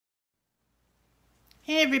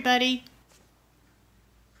Hey everybody,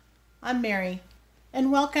 I'm Mary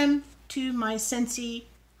and welcome to my Scentsy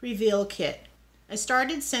reveal kit. I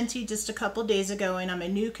started Scentsy just a couple days ago and I'm a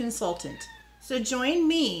new consultant. So join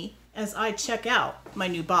me as I check out my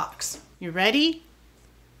new box. You ready?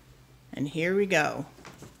 And here we go.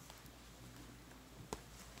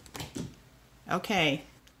 Okay.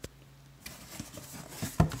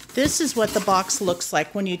 This is what the box looks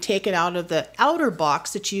like when you take it out of the outer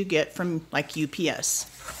box that you get from like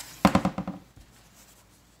UPS.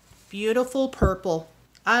 Beautiful purple.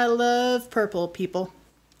 I love purple, people.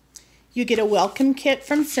 You get a welcome kit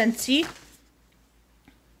from Scentsy.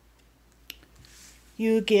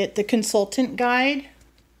 You get the consultant guide.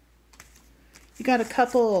 You got a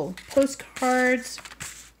couple postcards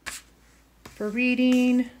for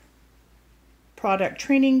reading. Product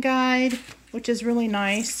training guide, which is really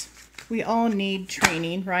nice. We all need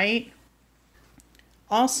training, right?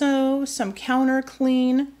 Also, some counter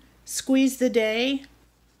clean, squeeze the day.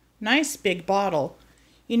 Nice big bottle.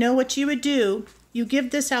 You know what you would do? You give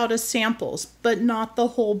this out as samples, but not the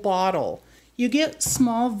whole bottle. You get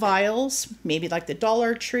small vials, maybe like the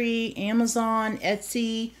Dollar Tree, Amazon,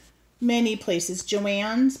 Etsy, many places,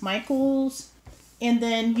 Joann's, Michael's, and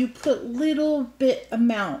then you put little bit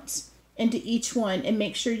amounts into each one and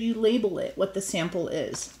make sure you label it what the sample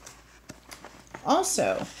is.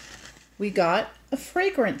 Also, we got a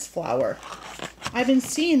fragrance flower. I've been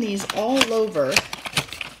seeing these all over.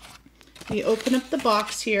 We open up the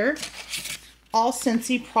box here. All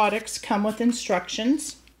Scentsy products come with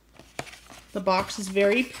instructions. The box is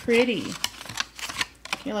very pretty.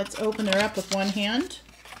 Okay, let's open her up with one hand.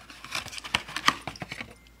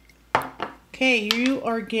 Okay, you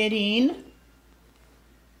are getting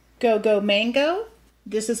Go Mango.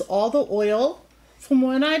 This is all the oil. From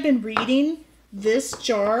what I've been reading, this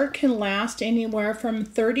jar can last anywhere from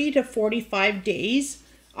 30 to 45 days.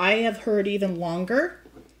 I have heard even longer.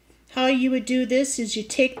 How you would do this is you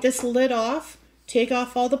take this lid off, take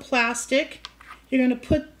off all the plastic. You're going to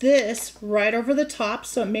put this right over the top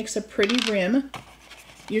so it makes a pretty rim.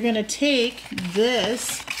 You're going to take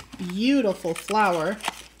this beautiful flower.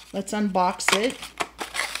 Let's unbox it.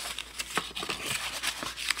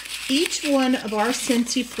 Each one of our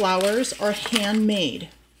Scentsy flowers are handmade.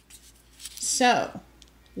 So,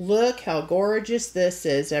 look how gorgeous this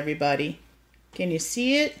is, everybody. Can you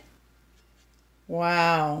see it?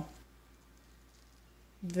 Wow.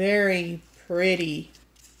 Very pretty.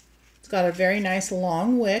 It's got a very nice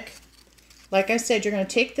long wick. Like I said, you're going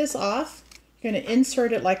to take this off. You're going to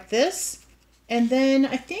insert it like this. And then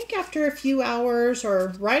I think after a few hours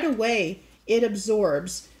or right away, it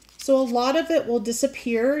absorbs. So a lot of it will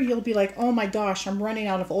disappear. You'll be like, oh my gosh, I'm running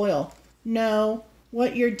out of oil. No,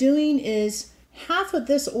 what you're doing is half of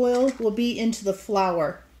this oil will be into the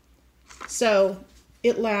flower. So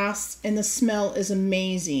it lasts and the smell is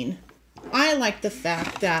amazing. I like the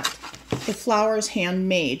fact that the flower is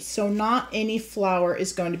handmade, so not any flower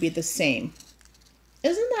is going to be the same.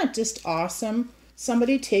 Isn't that just awesome?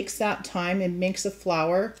 Somebody takes that time and makes a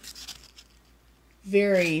flower.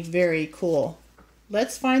 Very, very cool.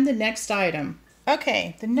 Let's find the next item.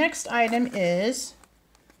 Okay, the next item is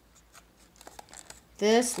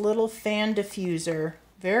this little fan diffuser.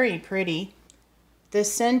 Very pretty. The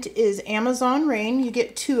scent is Amazon Rain. You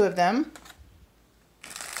get 2 of them.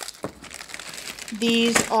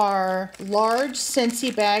 These are large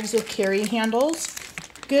Scentsy bags with carry handles.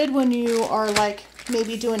 Good when you are like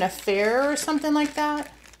maybe doing a fair or something like that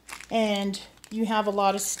and you have a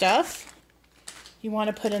lot of stuff you want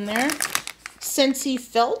to put in there. Scentsy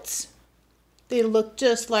felts. They look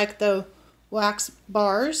just like the wax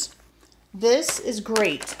bars. This is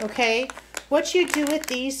great, okay? What you do with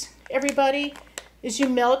these, everybody, is you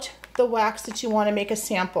melt the wax that you want to make a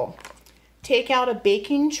sample. Take out a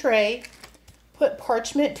baking tray, put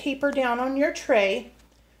parchment paper down on your tray,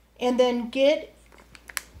 and then get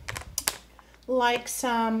like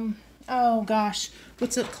some, oh gosh,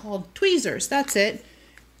 what's it called? Tweezers, that's it.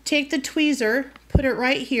 Take the tweezer, put it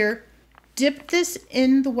right here, dip this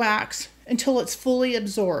in the wax until it's fully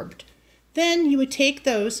absorbed. Then you would take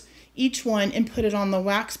those, each one, and put it on the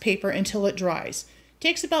wax paper until it dries.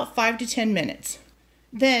 Takes about 5 to 10 minutes.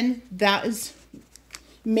 Then that is,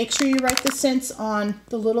 make sure you write the scents on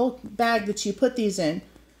the little bag that you put these in.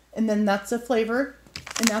 And then that's the flavor,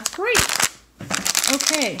 and that's great.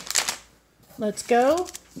 Okay, let's go.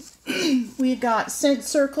 We've got scent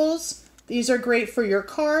circles. These are great for your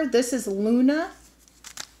car. This is Luna.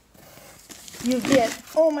 You get,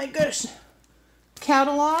 oh my gosh,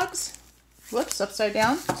 catalogs. Whoops, upside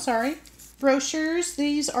down, sorry. Brochures,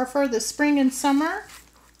 these are for the spring and summer.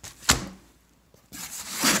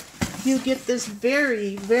 you get this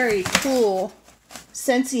very, very cool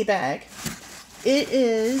Scentsy bag. It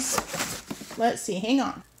is, let's see, hang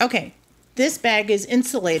on. Okay, this bag is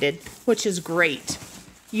insulated, which is great.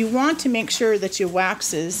 You want to make sure that your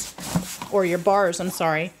waxes, or your bars, I'm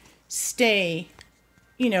sorry, stay,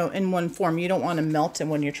 you know, in one form. You don't want to melt them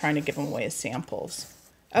when you're trying to give them away as samples.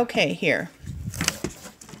 Okay, here.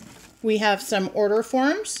 We have some order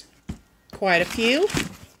forms, quite a few.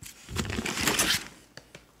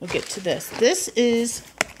 We'll get to this. This is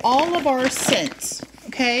all of our scents,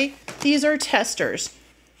 okay? These are testers.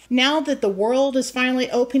 Now that the world is finally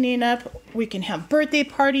opening up, we can have birthday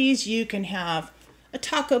parties, you can have a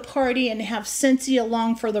taco party and have Scentsy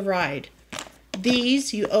along for the ride.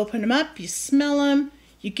 These, you open them up, you smell them,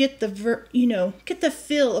 you get the, get the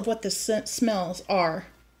feel of what the smells are,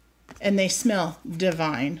 and they smell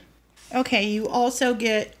divine. Okay, you also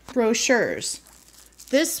get brochures.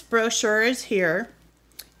 This brochure is here,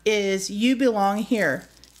 is You Belong Here.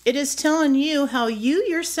 It is telling you how you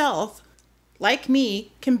yourself, like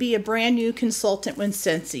me, can be a brand new consultant with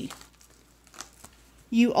Scentsy.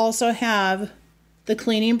 You also have the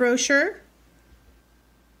cleaning brochure.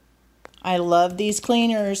 I love these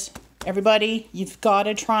cleaners. Everybody, you've got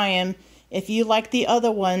to try them. If you like the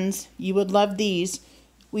other ones, you would love these.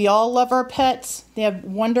 We all love our pets. They have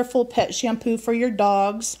wonderful pet shampoo for your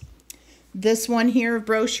dogs. This one here of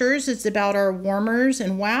brochures is about our warmers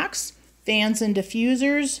and wax, fans and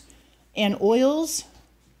diffusers, and oils.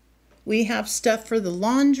 We have stuff for the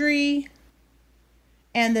laundry,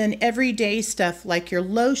 and then everyday stuff like your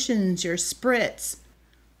lotions, your spritz.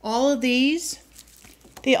 All of these.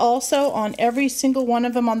 They also, on every single one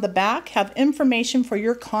of them on the back, have information for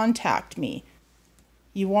your contact me.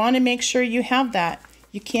 You want to make sure you have that.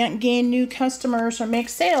 You can't gain new customers or make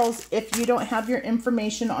sales if you don't have your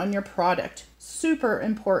information on your product. Super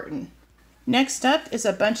important. Next up is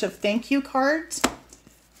a bunch of thank you cards.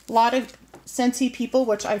 A lot of Scentsy people,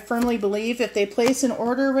 which I firmly believe, if they place an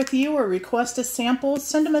order with you or request a sample,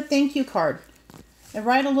 send them a thank you card and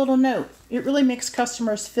write a little note. It really makes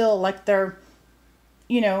customers feel like they're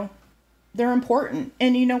important.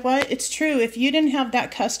 And you know what? It's true. If you didn't have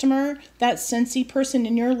that customer, that Scentsy person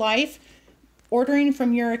in your life ordering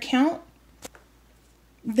from your account,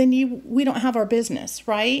 then we don't have our business,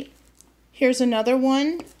 right? Here's another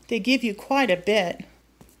one. They give you quite a bit.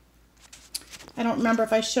 I don't remember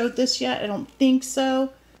if I showed this yet. I don't think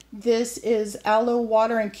so. This is aloe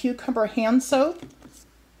water and cucumber hand soap.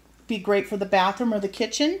 Be great for the bathroom or the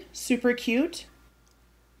kitchen. Super cute.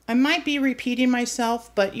 I might be repeating myself,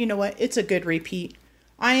 but you know what? It's a good repeat.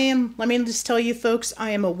 Let me just tell you folks,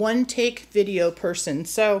 I am a one-take video person.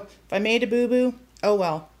 So if I made a boo-boo, oh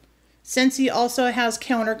well. Scentsy also has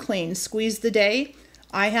counter clean, Squeeze the Day.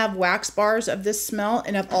 I have wax bars of this smell,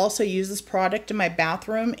 and I've also used this product in my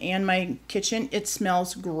bathroom and my kitchen. It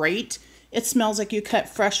smells great. It smells like you cut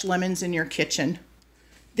fresh lemons in your kitchen.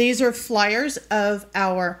 These are flyers of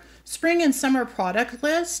our spring and summer product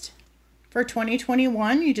list for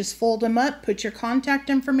 2021. You just fold them up, put your contact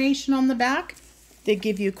information on the back. They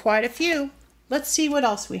give you quite a few. Let's see what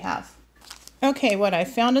else we have. Okay, what I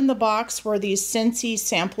found in the box were these Scentsy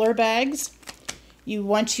sampler bags.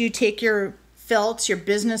 Once you take your felt, your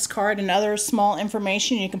business card, and other small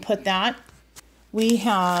information, you can put that. We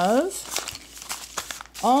have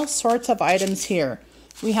all sorts of items here.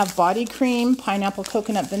 We have body cream, pineapple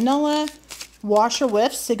coconut vanilla, washer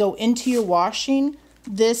whiffs to go into your washing.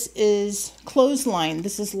 This is clothesline.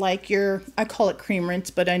 This is like I call it cream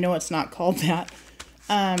rinse, but I know it's not called that.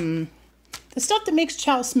 The stuff that makes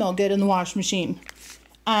chow smell good in the wash machine.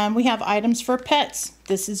 We have items for pets.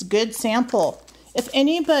 This is good sample. If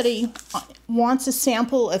anybody wants a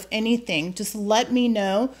sample of anything, just let me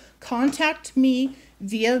know. Contact me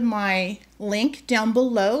via my link down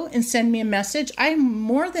below and send me a message. I'm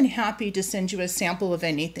more than happy to send you a sample of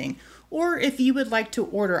anything. Or if you would like to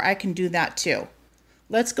order, I can do that too.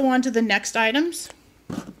 Let's go on to the next items.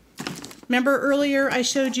 Remember earlier I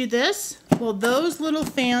showed you this? Well, those little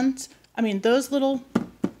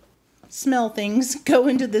smell things go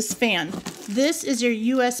into this fan. This is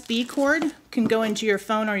your USB cord, can go into your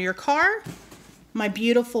phone or your car. My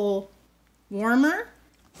beautiful warmer.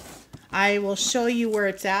 I will show you where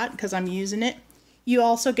it's at because I'm using it. You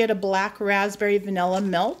also get a black raspberry vanilla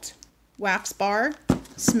melt wax bar.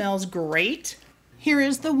 Smells great. Here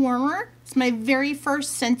is the warmer. It's my very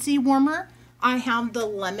first Scentsy warmer. I have the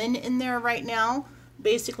lemon in there right now.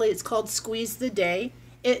 Basically, it's called Squeeze the Day.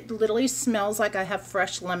 It literally smells like I have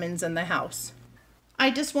fresh lemons in the house.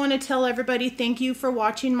 I just want to tell everybody thank you for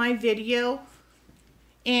watching my video.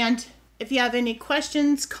 And if you have any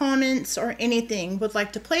questions, comments, or anything, would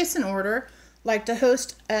like to place an order, like to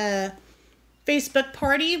host a Facebook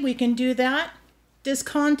party, we can do that. Just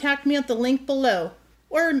contact me at the link below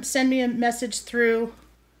or send me a message through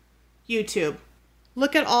YouTube.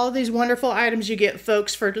 Look at all these wonderful items you get,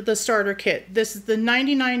 folks, for the starter kit. This is the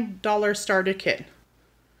 $99 starter kit.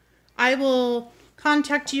 I will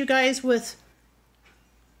contact you guys with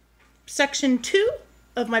section 2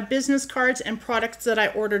 of my business cards and products that I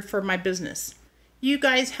ordered for my business. You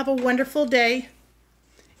guys have a wonderful day,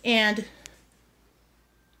 and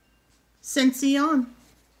Scentsy on.